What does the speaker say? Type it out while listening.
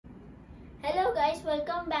Hello guys,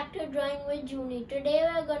 welcome back to Drawing with Juni. Today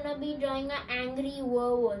we're gonna be drawing an angry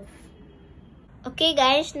werewolf. Okay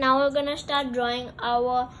guys, now we're gonna start drawing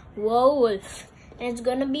our werewolf. And it's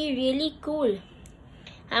gonna be really cool.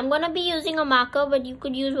 I'm gonna be using a marker, but you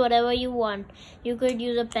could use whatever you want. You could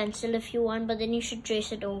use a pencil if you want, but then you should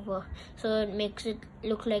trace it over so it makes it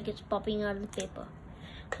look like it's popping out of the paper.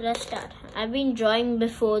 So let's start. I've been drawing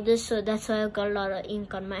before this, so that's why I've got a lot of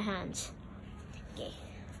ink on my hands. Okay.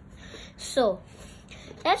 So,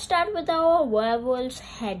 let's start with our werewolf's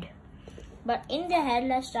head. But in the head,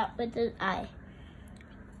 let's start with his eye.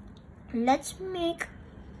 Let's make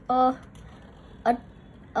a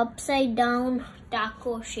upside down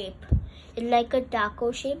taco shape. It's like a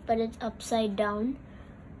taco shape, but it's upside down.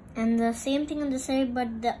 And the same thing on the side,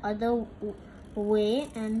 but the other way.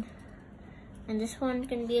 And this one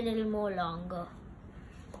can be a little more longer.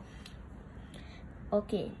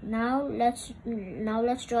 Okay, now let's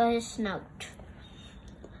draw his snout.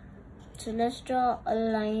 So let's draw a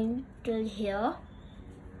line till here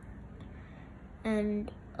and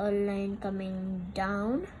a line coming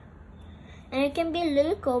down, and it can be a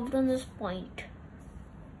little curved on this point.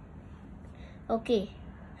 Okay,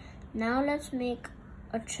 now let's make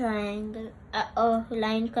a triangle, a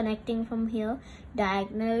line connecting from here,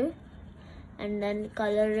 diagonal, and then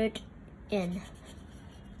color it in.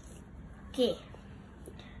 Okay.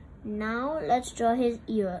 Now let's draw his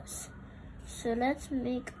ears. So let's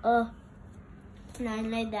make a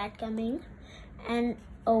line like that coming, and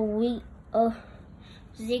a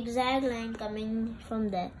zigzag line coming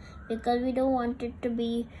from there, because we don't want it to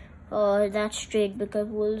be that straight, because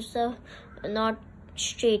wolves are not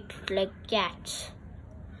straight like cats.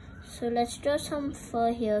 So let's draw some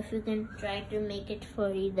fur here, if you can try to make it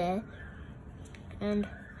furry there. And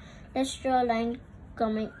let's draw a line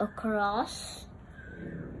coming across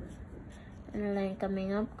and a line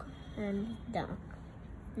coming up and down.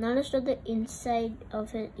 Now let's draw the inside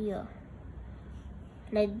of his ear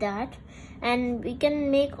like that, and we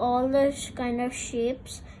can make all those kind of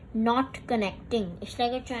shapes not connecting. It's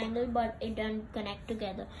like a triangle, but it doesn't connect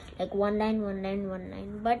together, like one line, one line, one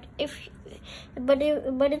line. But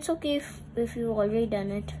it's okay if you've already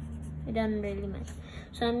done it. It doesn't really matter.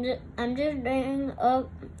 So I'm just doing a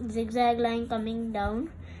zigzag line coming down,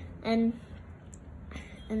 and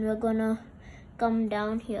we're gonna come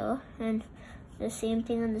down here, and the same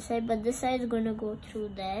thing on the side, but this side is going to go through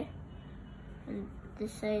there, and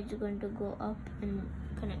this side is going to go up and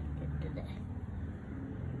connect it to there.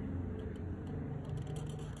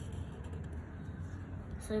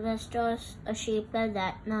 So let's draw a shape like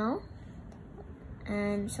that now,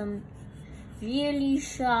 and some really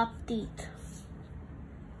sharp teeth.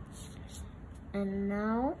 And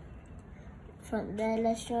now from there,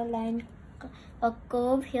 let's draw a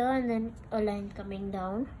curve here, and then a line coming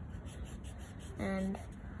down, and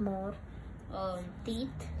more teeth.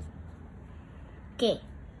 Okay,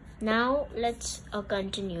 now let's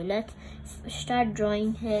continue. Let's start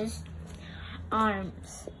drawing his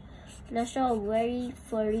arms. Let's draw a very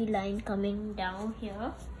furry line coming down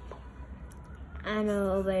here, and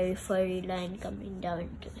a very furry line coming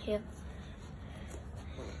down to here.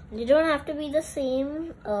 They don't have to be the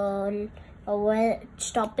same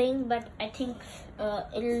stopping, but I think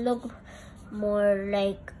it'll look more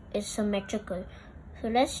like it's symmetrical. So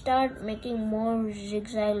let's start making more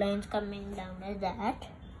zigzag lines coming down like that,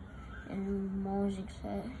 and more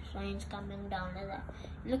zigzag lines coming down like that.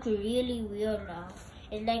 It looks really weird now.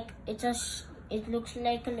 It looks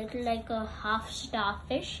like a little like a half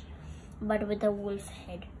starfish, but with a wolf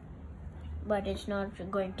head. But it's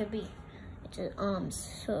not going to be. It's his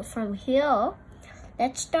arms. So from here,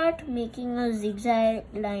 let's start making a zigzag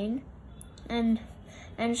line and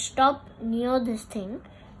stop near this thing,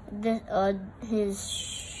 his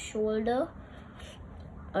shoulder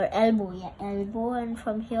or elbow. Yeah, elbow. And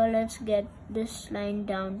from here, let's get this line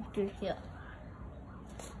down to here.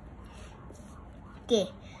 Okay,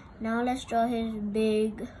 now let's draw his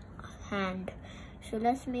big hand. So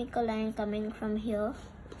let's make a line coming from here,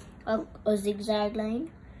 a zigzag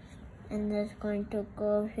line, and that's going to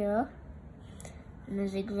curve here, and a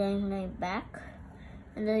zigzag line back.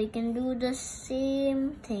 And then we can do the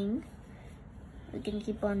same thing. We can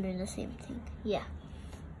keep on doing the same thing. Yeah.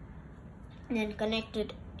 And then connect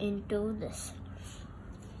it into this.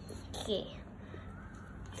 Okay.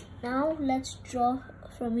 Now let's draw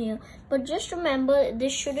from here. But just remember,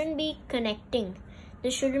 this shouldn't be connecting.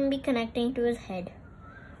 This shouldn't be connecting to his head.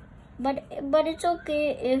 But it's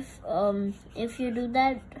okay if you do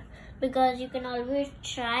that, because you can always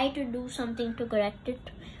try to do something to correct it.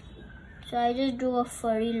 So I just drew a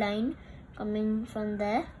furry line coming from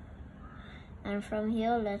there, and from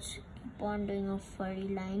here let's keep on doing a furry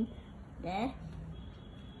line there.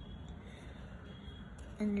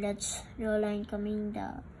 And let's draw a line coming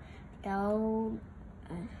down.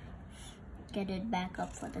 Get it back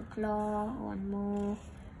up for the claw. One more.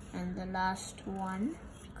 And the last one.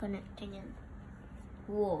 Connecting in.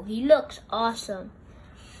 Whoa, he looks awesome.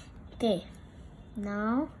 Okay,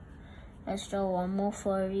 now let's draw one more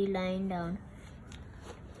furry line down.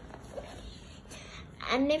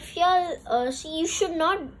 And if y'all see, you should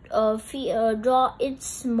not draw it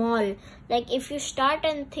small. Like if you start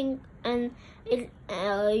and think and it,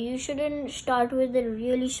 you shouldn't start with it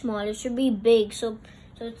really small. It should be big, so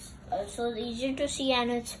it's easier to see,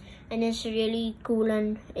 and it's really cool,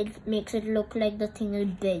 and it makes it look like the thing is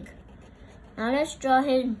big. Now let's draw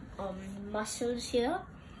his muscles here.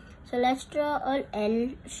 So let's draw a L,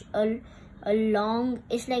 a long.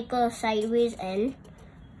 It's like a sideways L,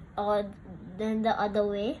 or then the other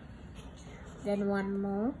way. Then one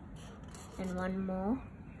more, and one more,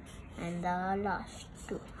 and the last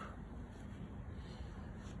two.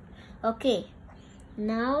 Okay,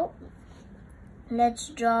 now let's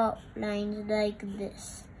draw lines like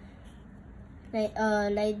this,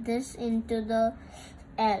 like this into the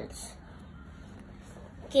L's.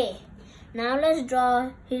 Okay, now let's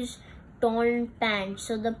draw his torn pants.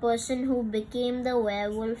 So the person who became the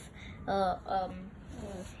werewolf,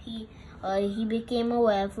 he became a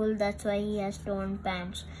werewolf. That's why he has torn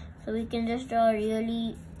pants. So we can just draw a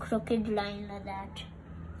really crooked line like that,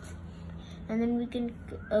 and then we can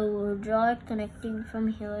draw it connecting from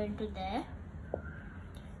here into there,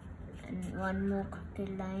 and one more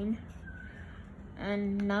crooked line.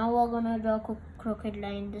 And now we're gonna draw a crooked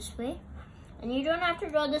line this way. And you don't have to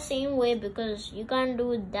draw the same way because you can't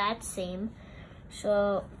do that same.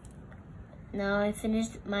 So now I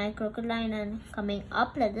finished my crooked line and coming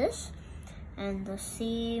up like this, and the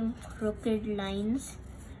same crooked lines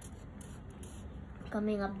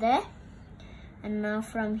coming up there. And now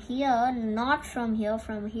from here, not from here,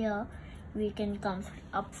 from here we can come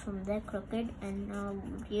up from there crooked, and now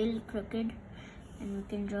really crooked, and we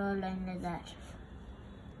can draw a line like that.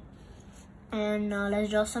 And now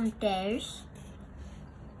let's draw some tears.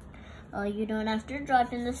 You don't have to draw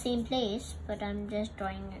it in the same place, but I'm just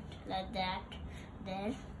drawing it like that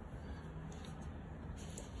there.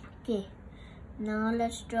 Okay, now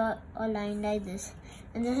let's draw a line like this,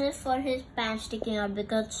 and this is for his pants sticking out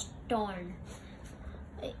because it's torn.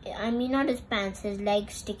 I mean not his pants, his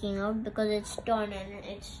legs sticking out because it's torn and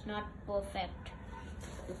it's not perfect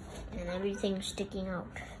and everything's sticking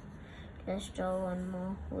out. Let's draw one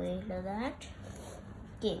more way like that.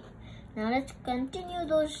 Okay. Now let's continue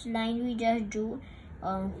those lines we just drew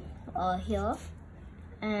here,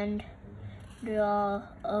 and draw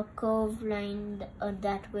a curved line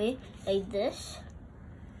that way, like this.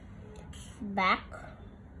 Back.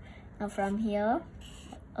 Now from here,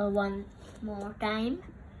 one more time,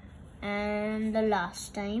 and the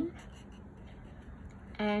last time.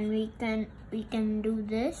 And we can do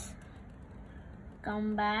this.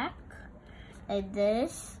 Come back like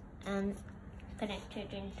this and connect it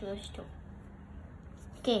into his toe.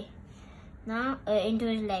 Okay, now into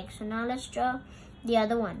his leg. So now let's draw the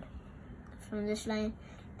other one. From this line,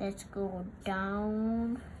 let's go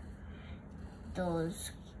down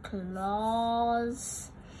those claws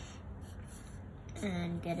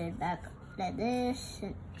and get it back like this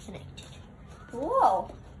and connect it.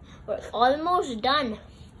 Whoa, we're almost done.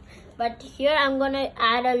 But here I'm gonna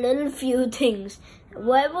add a little few things.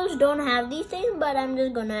 Werewolves don't have these things, but I'm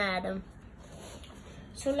just gonna add them.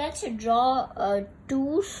 So let's draw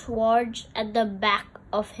two swords at the back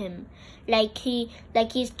of him, like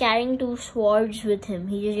he's carrying two swords with him.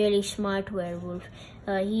 He's a really smart werewolf.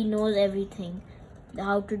 He knows everything,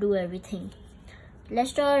 how to do everything.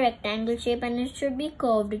 Let's draw a rectangle shape, and it should be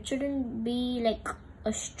curved. It shouldn't be like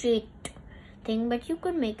a straight thing, but you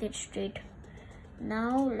could make it straight.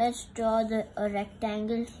 Now let's draw a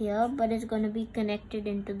rectangle here, but it's going to be connected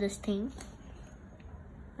into this thing.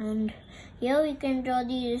 And here we can draw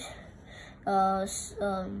these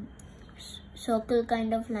circle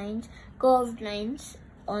kind of lines, curved lines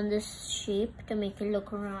on this shape to make it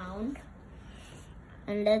look round.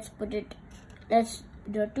 And let's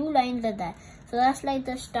draw two lines like that. So that's like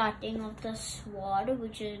the starting of the sword,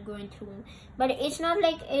 which is going through him. But it's not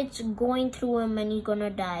like it's going through him and he's gonna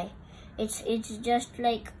die. It's just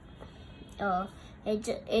like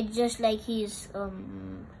it's just like he's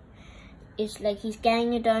it's like he's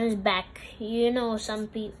carrying it on his back. You know, some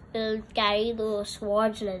people carry those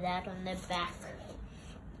swords like that on their back.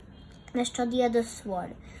 Let's draw the other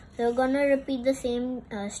sword. So we're gonna repeat the same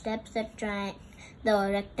steps that try the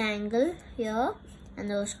rectangle here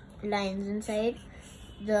and those lines inside.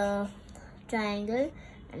 the triangle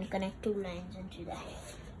and connect 2 lines into that.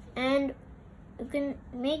 And you can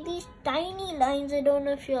make these tiny lines. I don't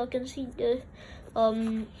know if you all can see the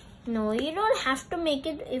no, you don't have to make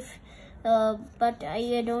it if but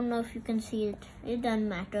I don't know if you can see it. It doesn't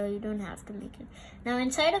matter, you don't have to make it. Now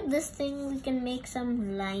inside of this thing we can make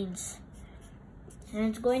some lines, and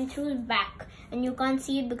it's going through his back, and you can't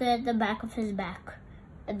see it because at the back of his back,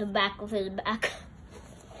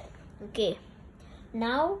 okay,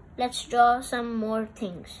 now let's draw some more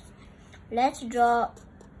things. Let's draw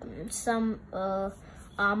some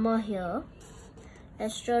armor here.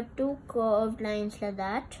 Let's draw 2 curved lines like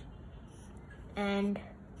that, and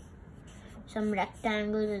some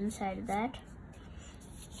rectangles inside of that.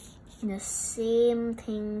 The same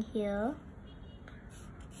thing here.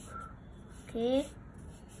 Okay.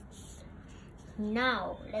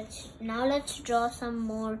 Now let's draw some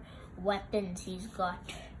more weapons he's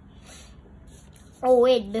got. Oh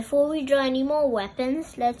wait, before we draw any more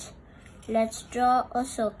weapons, let's draw a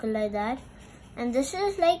circle like that. And this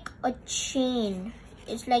is like a chain.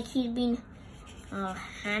 It's like he's been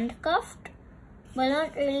handcuffed, but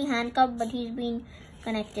not really handcuffed, but he's been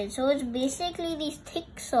connected. So it's basically these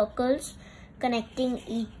thick circles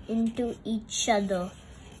connecting into each other.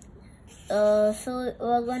 So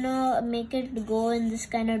we're gonna make it go in this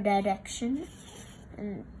kind of direction,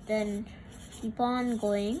 and then keep on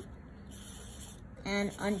going,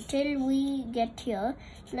 and until we get here.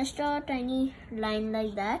 So let's draw a tiny line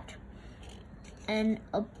like that, and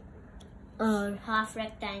a half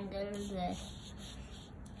rectangle there.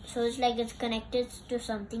 So it's like it's connected to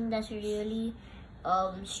something that's really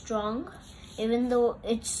strong, even though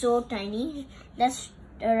it's so tiny. Let's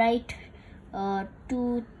write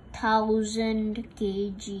 2000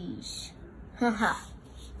 kgs. Haha.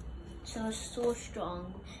 So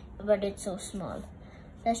strong, but it's so small.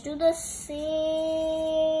 Let's do the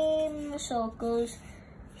same circles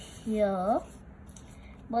here,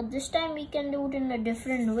 but this time we can do it in a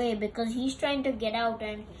different way, because he's trying to get out,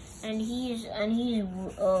 and he's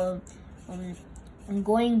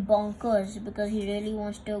going bonkers because he really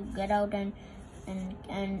wants to get out and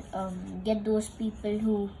get those people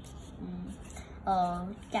who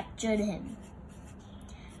captured him,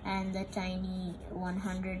 and the tiny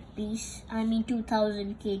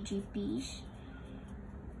 2000 kg piece.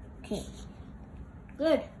 Okay,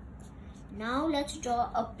 good. Now let's draw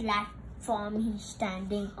a platform he's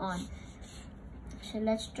standing on. So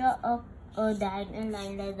let's draw a diagonal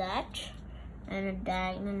line like that, and a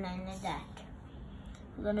diagonal line like that.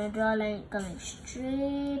 We're gonna draw a line coming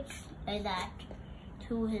straight like that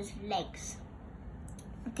through his legs.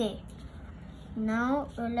 Okay, now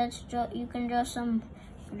let's draw. You can draw some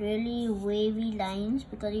really wavy lines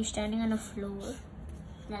because he's standing on a floor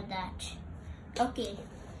like that. Okay,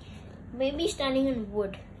 maybe standing in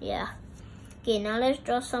wood. Yeah. Okay, now let's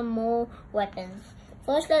draw some more weapons.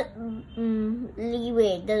 First, wait,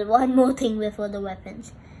 there's one more thing before the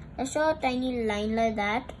weapons. Let's draw a tiny line like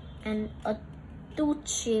that, and a tooth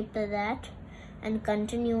shape like that, and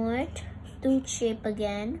continue it. Tooth shape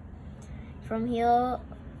again. From here,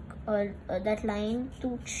 that line,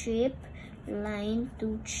 tooth shape, line,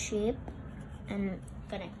 tooth shape, and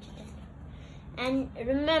connect it. And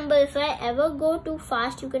remember, if I ever go too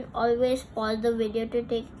fast, you can always pause the video to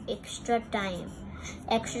take extra time,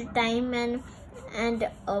 and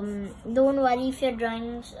don't worry if your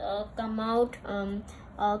drawings come out a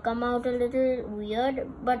little weird,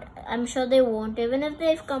 but I'm sure they won't. Even if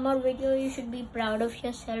they've come out video, you should be proud of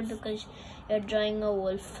yourself because you're drawing a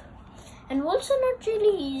wolf. And wolves are not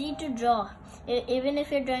really easy to draw, even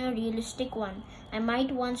if you're drawing a realistic one. I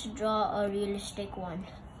might once draw a realistic one.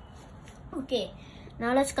 Okay,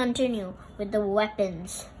 now let's continue with the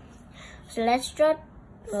weapons. So let's draw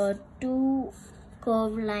 2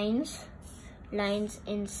 curved lines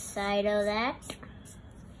inside of that,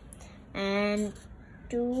 and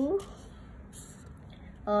two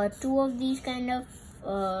of these kind of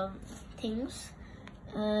things,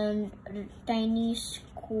 and tiny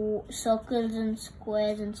circles and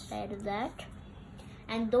squares inside of that.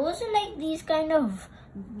 And those are like these kind of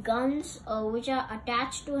guns which are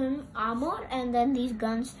attached to him, armor, and then these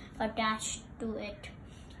guns attached to it,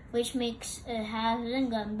 which makes has a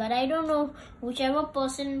gun. But I don't know, whichever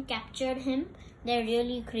person captured him, they're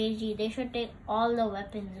really crazy. They should take all the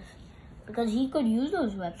weapons, because he could use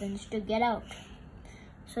those weapons to get out.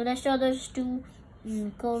 So let's draw those 2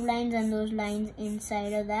 curved lines and those lines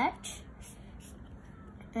inside of that,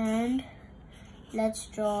 and let's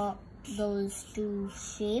draw those 2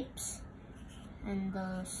 shapes and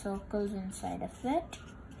the circles inside of it.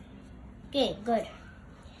 Okay, good.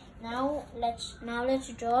 Now let's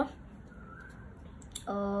draw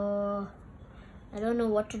I don't know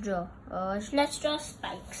what to draw. Let's draw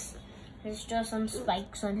spikes. Let's draw some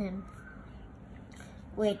spikes on him.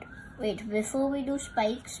 Wait, before we do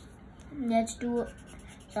spikes, let's do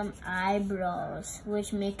some eyebrows,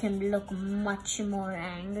 which make him look much more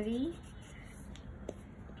angry.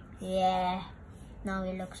 Yeah, now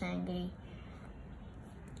he looks angry.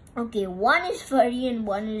 Okay, one is furry and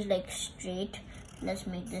one is like straight. Let's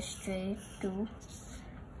make this straight too.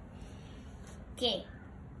 Okay,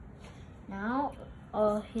 now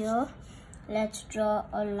here, let's draw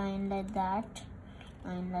a line like that,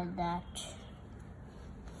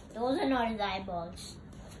 Those are not his eyeballs.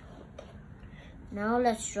 Now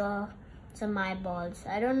let's draw some eyeballs.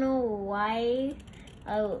 I don't know why.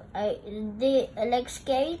 They like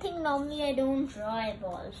scary thing. Normally I don't draw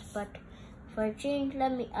eyeballs, but for a change,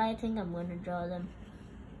 I think I'm gonna draw them.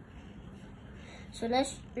 So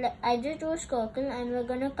I just drew a circle and we're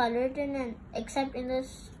gonna color it in, and except in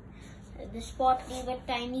this spot, leave a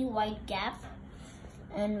tiny white gap,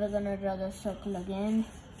 and we're gonna draw the circle again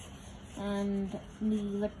and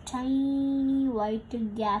leave a tiny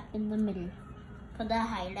white gap in the middle for the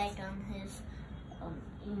highlight on his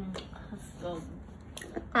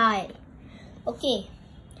eye. Okay,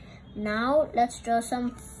 now let's draw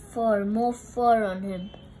some more fur on him.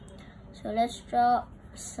 So let's draw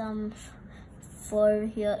some fur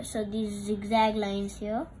here. So these zigzag lines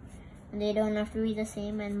here, they don't have to be the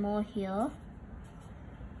same, and more here,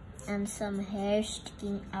 and some hair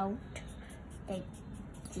sticking out like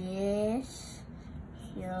this,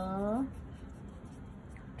 here,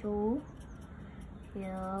 to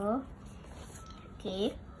here.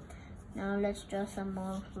 Okay, now let's draw some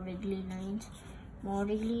more wriggly lines, more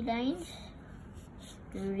wriggly lines,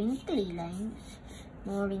 wrinkly lines,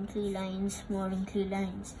 more wrinkly lines, more wrinkly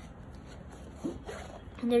lines.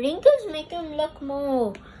 And the wrinkles make him look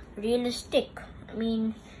more realistic. I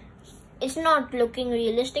mean, it's not looking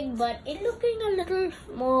realistic, but it's looking a little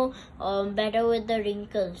more better with the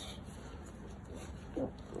wrinkles.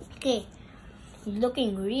 Okay, he's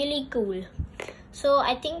looking really cool. So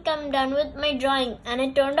I think I'm done with my drawing, and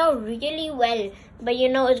it turned out really well, but you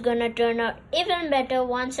know it's gonna turn out even better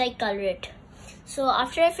once I color it. So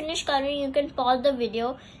after I finish coloring, you can pause the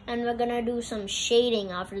video and we're gonna do some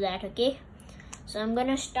shading after that, okay? So I'm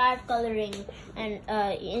gonna start coloring,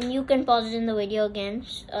 and you can pause it in the video again.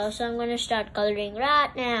 So I'm gonna start coloring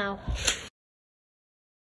right now.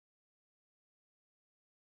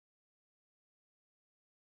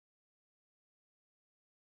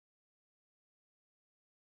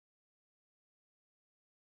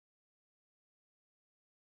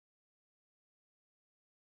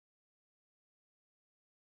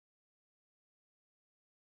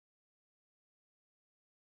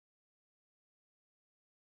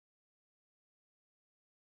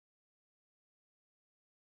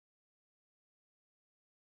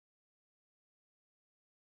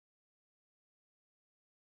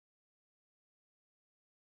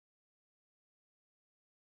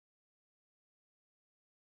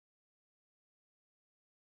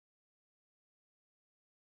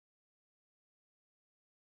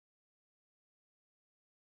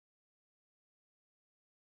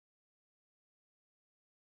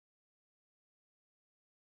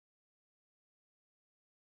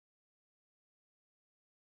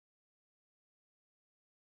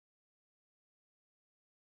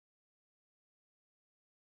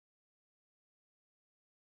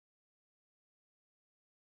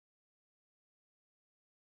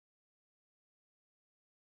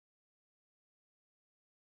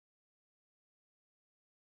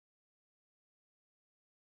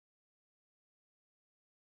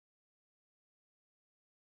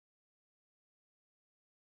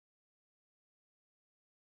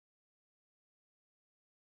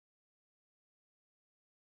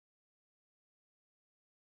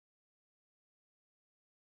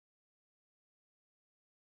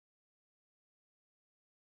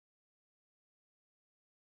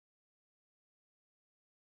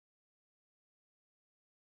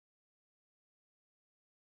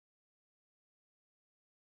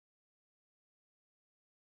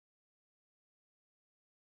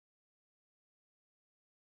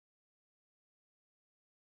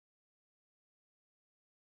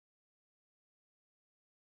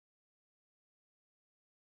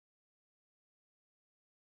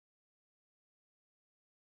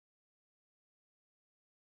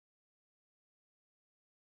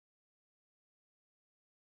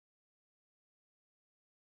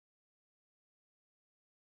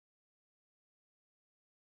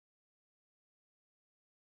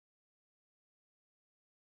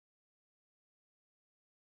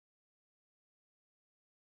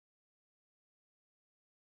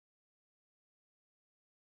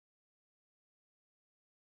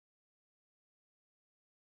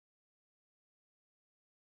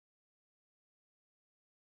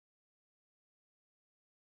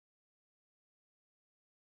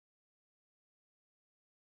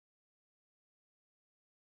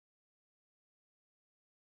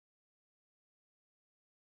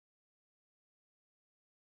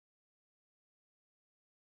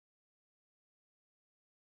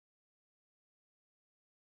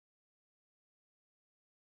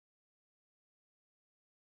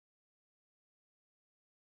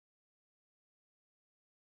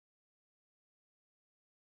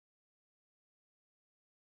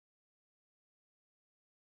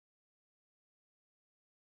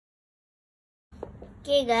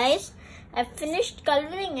 Okay guys, I finished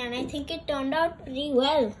coloring and I think it turned out pretty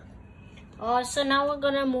well. So now we're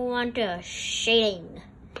gonna move on to shading.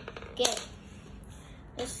 Okay,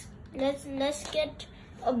 let's get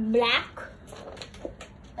a black.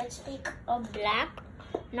 Let's take a black,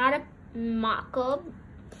 not a marker.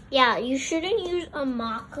 Yeah, you shouldn't use a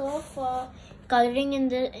marker for coloring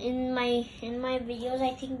in my videos.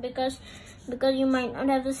 I think because you might not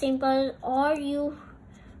have the same colors, or you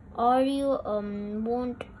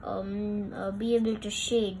won't be able to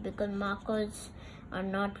shade because markers are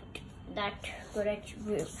not that correct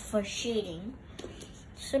for shading.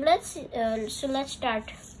 So let's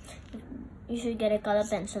start. You should get a color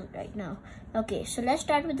pencil right now. Okay, so let's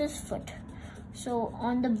start with this foot. So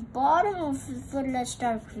on the bottom of the foot, let's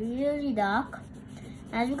start really dark.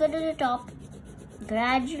 As we go to the top,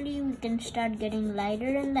 gradually we can start getting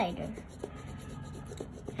lighter and lighter.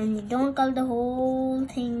 And don't color the whole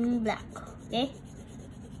thing black, okay?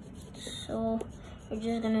 So we're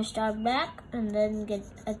just gonna start black and then get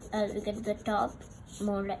as we get to the top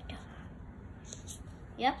more lighter.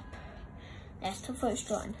 Yep, that's the first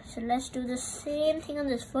one. So let's do the same thing on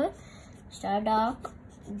this foot. Start dark,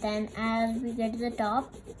 then as we get to the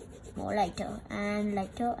top, more lighter and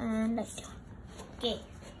lighter and lighter. Okay,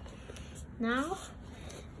 now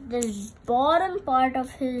the bottom part of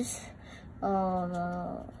his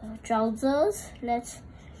trousers, let's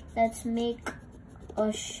make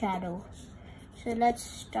a shadow. So let's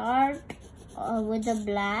start with the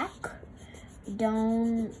black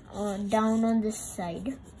down on this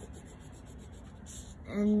side,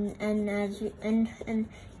 and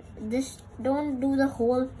this, don't do the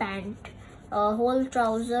whole pant, whole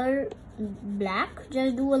trouser black.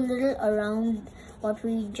 Just do a little around what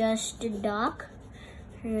we just did dark,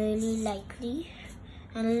 really lightly,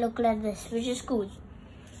 and look like this, which is cool.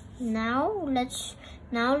 Now let's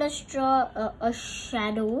draw a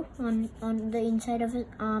shadow on the inside of his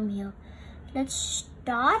arm here. Let's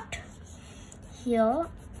start here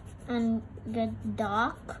and get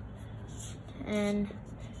dark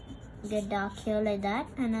here like that,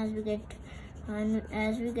 and as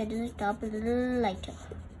we get to the top, a little lighter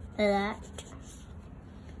like that.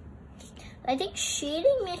 I think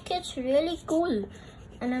shading makes it really cool,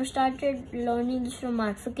 and I've started learning this from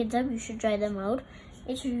Art for Kids Hub. You should try them out.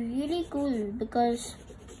 It's really cool because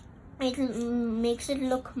it makes it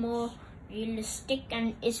look more realistic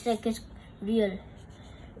and it's like it's real.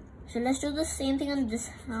 So let's do the same thing on this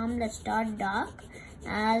arm. Let's start dark.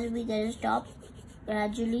 As we get to the top,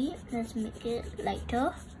 gradually let's make it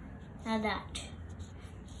lighter like that.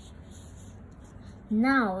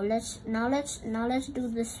 Now let's do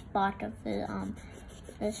this part of the arm.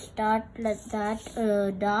 Let's start like that,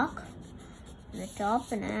 dark on the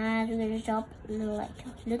top, and as we get to the top,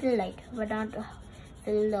 little lighter, but not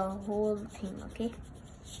fill the whole thing. Okay.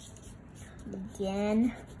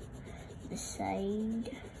 Again, the side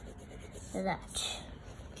like that.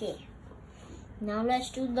 Okay. Now let's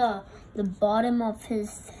do the bottom of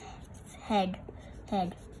his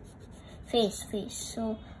face.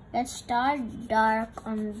 So let's start dark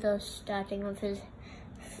on the starting of his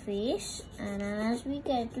face, and as we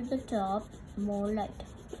get to the top, more light.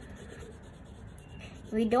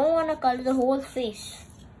 We don't want to color the whole face.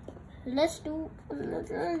 Let's do a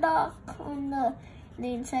little dark on the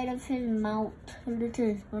inside of his mouth, a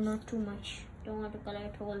little, but not too much. Don't want to color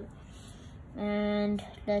it whole. And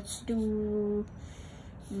let's do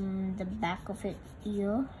the back of it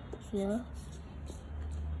here.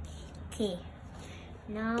 Okay,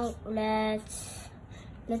 now let's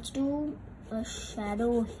do a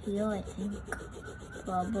shadow here. I think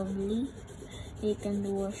probably we can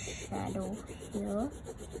do a shadow here,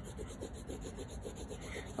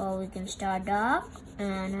 or we can start dark,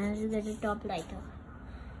 and as we get the top, lighter.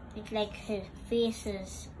 It's like his face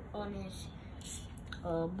is on his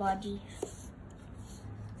body.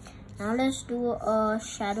 Now let's do a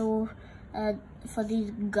shadow for these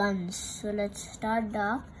guns. So let's start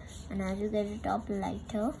dark, and as you get the top,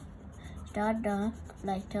 lighter. Start dark,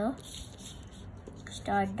 lighter.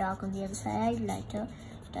 Start dark on the other side, lighter.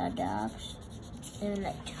 Start dark,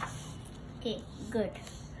 lighter. Okay, good.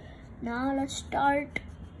 Now let's start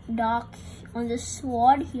dark on the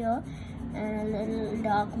sword here, and a little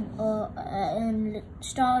dark, and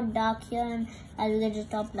start dark here, and as we get the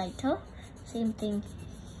top, lighter. Same thing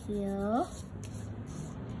here.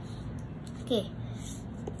 Okay,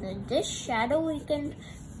 now this shadow we can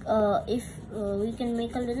we can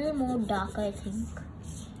make a little more dark, I think,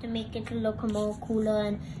 to make it look more cooler,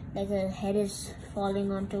 and like the head is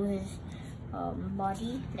falling onto his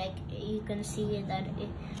body. Like you can see that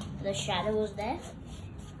the shadow is there.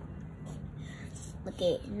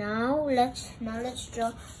 Okay, now let's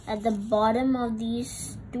draw at the bottom of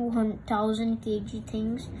these 2,000 kg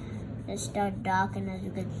things. Let's start dark, and as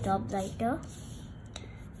you get top lighter,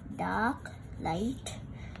 dark, light,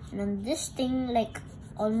 and on this thing, like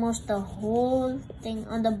almost the whole thing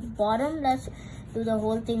on the bottom, let's do the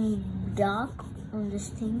whole thing dark on this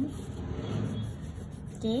thing.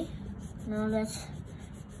 Okay, now let's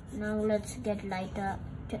get lighter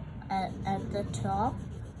at the top.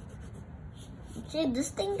 See, this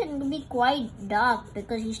thing can be quite dark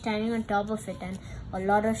because he's standing on top of it and a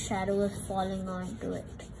lot of shadow is falling onto it.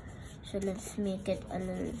 So let's make it a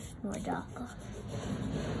little more darker.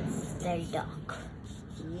 Very dark.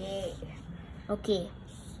 Yeah. Okay.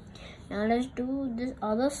 Now let's do this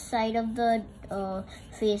other side of the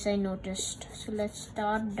face I noticed. So let's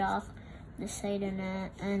start dark this side, and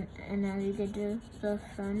as you get to the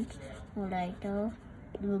front, more lighter.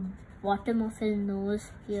 The bottom of his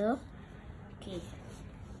nose here. Okay.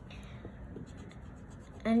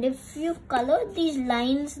 And if you've colored these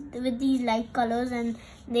lines with these light colors, and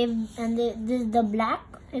the black,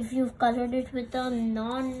 if you've colored it with a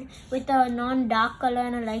non dark color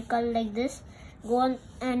and a light color like this, go on,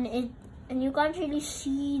 and you can't really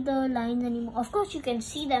see the lines anymore. Of course you can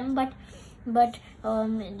see them, but it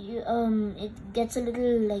gets a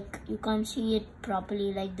little like you can't see it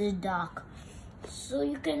properly like this dark. So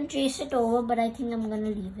you can trace it over, but I think I'm gonna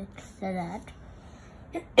leave it like that.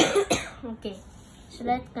 Okay, so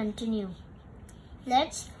let's continue.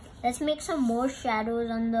 Let's make some more shadows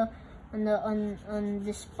on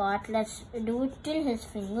this part. Let's do it till his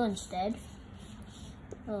finger instead.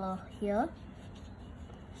 Here,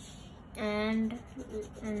 and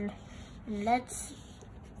let's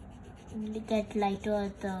get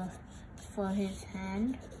lighter for his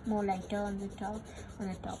hand. More lighter on the top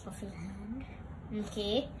of his hand.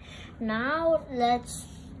 Okay, now let's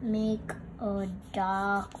make a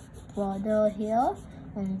dark border here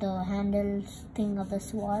on the handle thing of the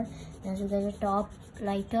sword. As you get the top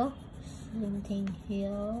lighter, same thing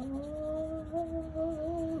here.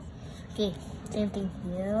 Okay, same thing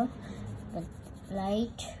here, but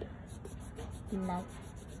light.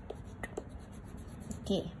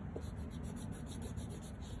 Okay.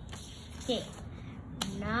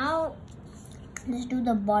 Now let's do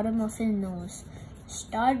the bottom of his nose.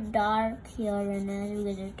 Start dark here, and as you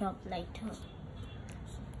get the top lighter.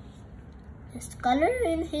 Let's color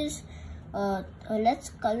in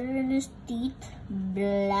his teeth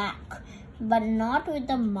black, but not with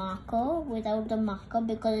the marker. Without the marker,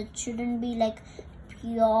 because it shouldn't be like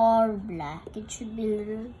pure black. It should be a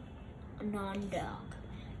little non-dark.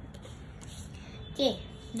 Okay,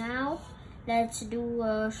 now let's do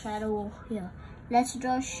a shadow here. Let's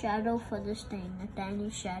draw a shadow for this thing, a tiny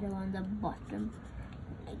shadow on the bottom,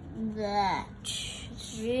 like that.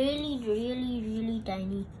 It's really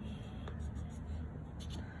tiny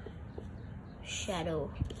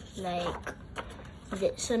shadow, like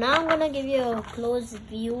this. So now I'm gonna give you a close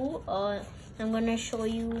view, or I'm gonna show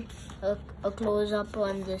you a close up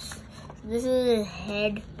on this. This is his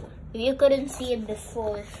head. If you couldn't see it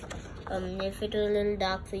before, if it was a little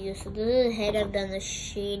dark for you. So this is his head. I've done the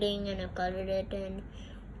shading and I've colored it, and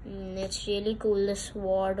it's really cool. The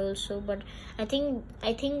sword also, but I think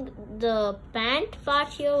the pant part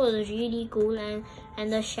here was really cool, and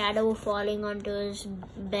the shadow falling onto his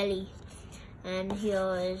belly, and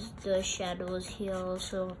here is the shadows here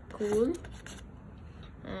also cool,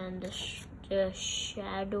 and the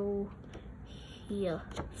shadow here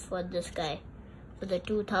for this guy, for the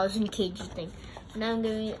 2000 kg thing. Now I'm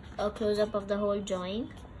giving a close-up of the whole drawing,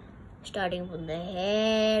 starting from the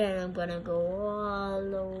head, and I'm gonna go all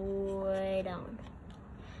the way down.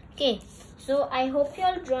 Okay, so I hope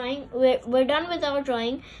you're drawing. We're done with our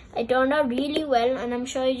drawing. It turned out really well, and I'm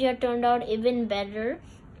sure you turned out even better.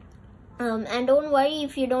 And don't worry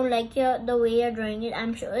if you don't like the way you're drawing it.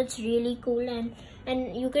 I'm sure it's really cool, and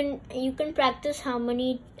you can practice how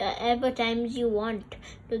many ever times you want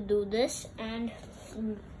to do this, and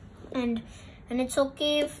it's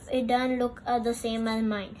okay if it doesn't look the same as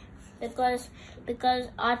mine, because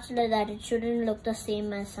art's like that. It shouldn't look the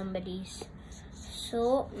same as somebody's.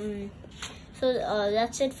 So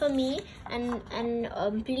that's it for me, and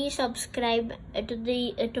please subscribe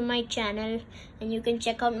to my channel, and you can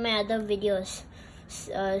check out my other videos.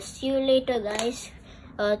 See you later, guys.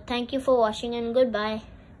 Thank you for watching, and goodbye.